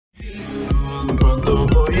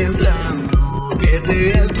pensando que te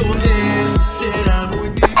esconder será muy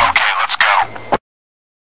difícil.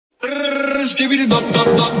 Skibidi dop dop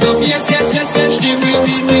dop dop, yes yes yes yes.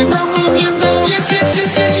 Skibidi dop dop, yes yes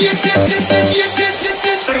yes yes yes yes yes yes yes yes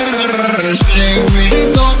yes. Skibidi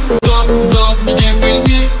dop dop dop,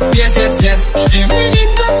 skibidi yes yes yes. Skibidi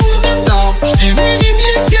dop dop, skibidi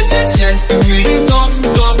yes yes yes yes. Skibidi dop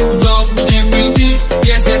dop dop, skibidi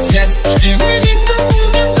yes yes yes. Skibidi dop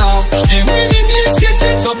dop, skibidi yes yes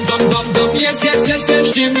yes. Dop dop dop dop, yes yes yes yes.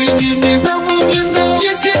 Skibidi dop dop,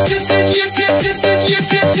 yes yes yes yes yes yes yes yes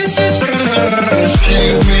yes yes yes.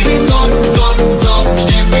 Skibidi dop dop dop,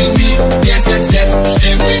 skibidi yes yes yes.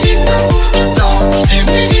 Skibidi dop dop,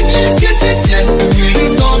 skibidi yes yes yes yes. Skibidi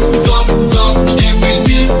dop dop dop,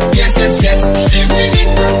 skibidi yes yes yes. Skibidi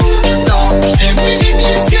dop dop, skibidi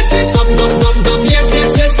yes yes yes. Dop dop dop dop, yes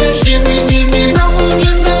yes yes yes. Skibidi dop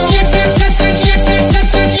dop, yes yes yes yes yes yes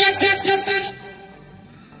yes yes yes yes yes.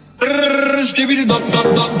 Skibidi dop dop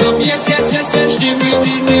dop dop, yes yes yes yes.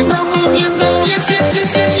 Skibidi dop dop, yes yes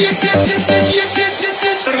yes yes yes yes yes yes yes yes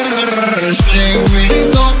yes. Skibidi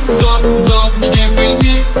dop dop dop,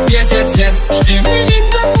 skibidi yes yes yes. Skibidi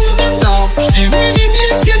dop dop, skibidi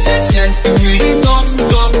yes yes yes yes. Skibidi dop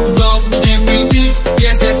dop dop, skibidi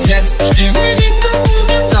yes yes yes. Skibidi dop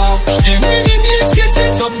dop, skibidi yes yes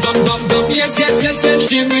yes. Dop dop dop dop, yes yes yes yes.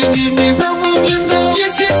 Skibidi dop dop,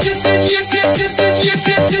 yes yes yes yes yes yes yes yes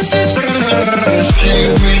yes yes yes.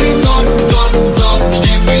 Skibidi dop dop dop,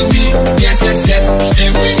 skibidi yes yes yes.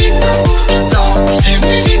 Skibidi dop dop,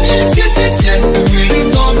 skibidi yes yes yes yes. Skibidi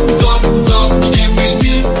dop dop dop,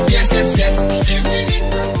 skibidi yes yes yes. Skibidi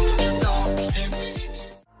dop dop, skibidi.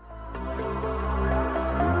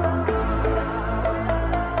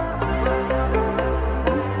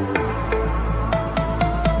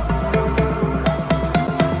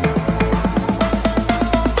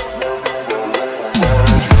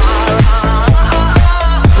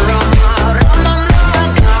 Run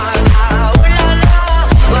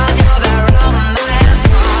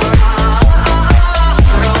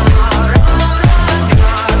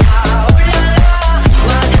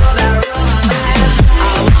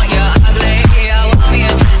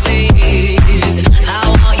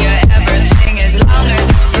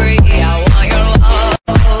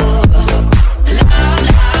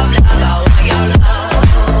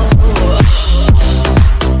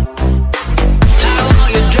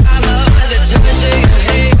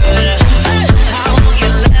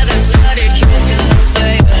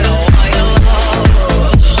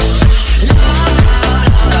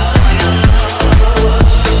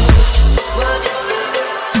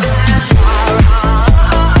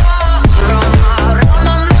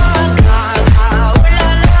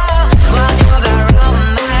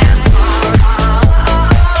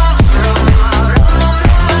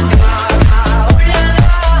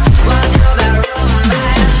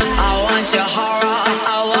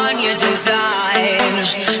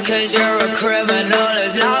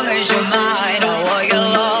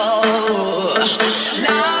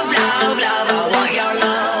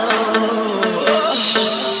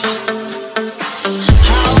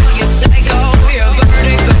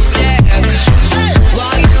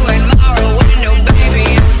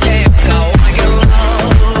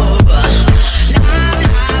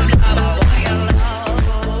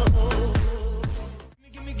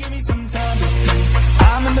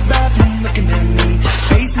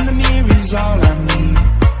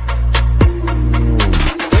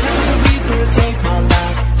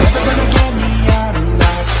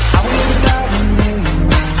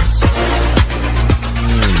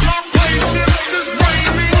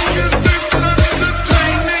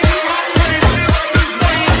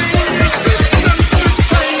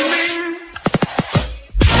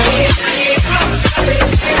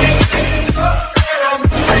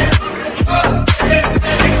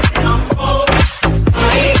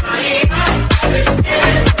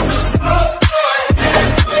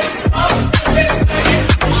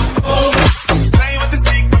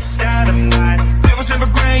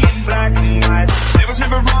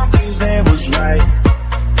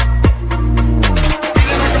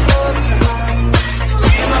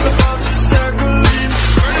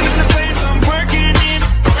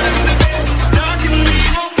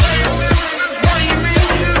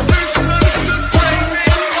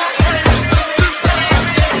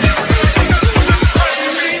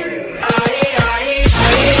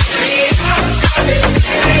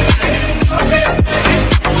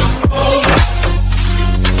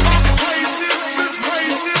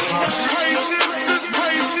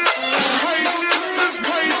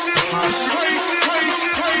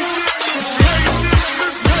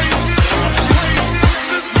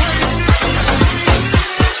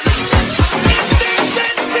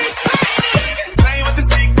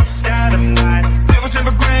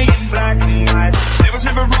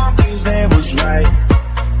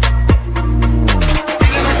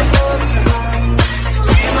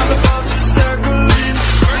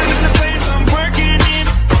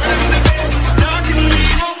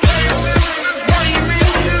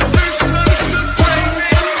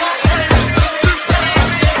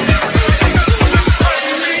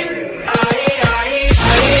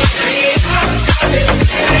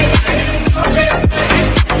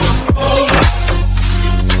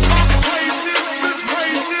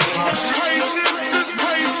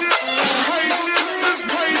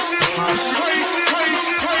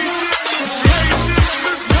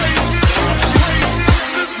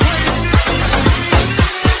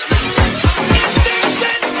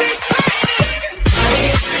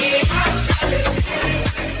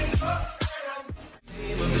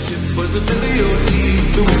ship was a Billy O.T.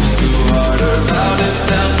 The waves flew harder, louder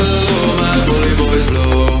down below. My bully boys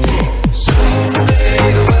blow. Someday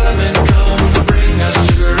the wellermen come to bring us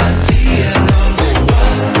sugar and tea and rum.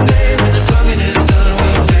 One day when the tonguing is done,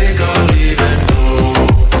 we'll take our leave and go.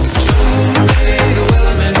 Someday the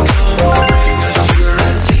wellermen come to bring us sugar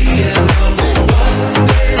and tea and rum. One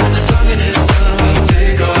day when the tonguing is done, we'll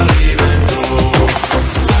take our leave and go.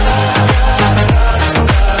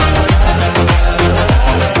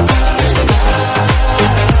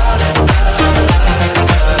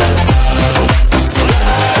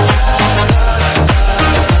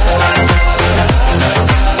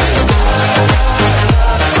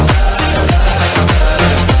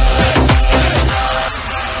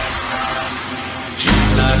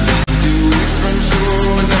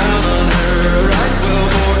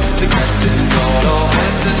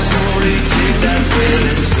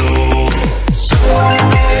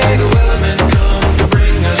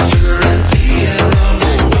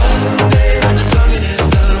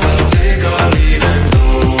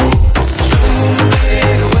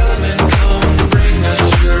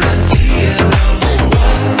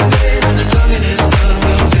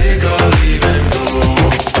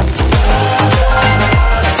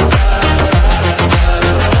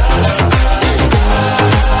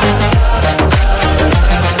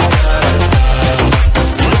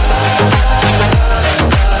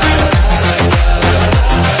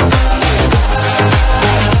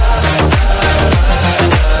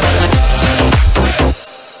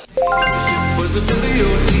 Was a Billy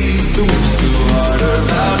O.T. The waves flew harder,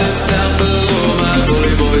 louder down below. My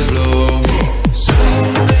bully boys blow.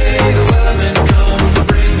 Someday the wellermen come to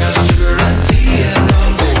bring us sugar and tea and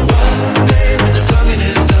rum. One day when the tonguing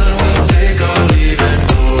is done, we'll take our leave and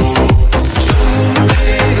go.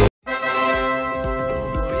 Someday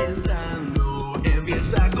voy entrando,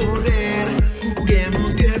 empieza a correr.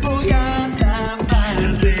 Juguemos que voy a tapar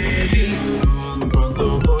de ti.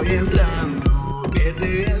 Pronto voy entrando, que te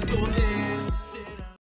escondes.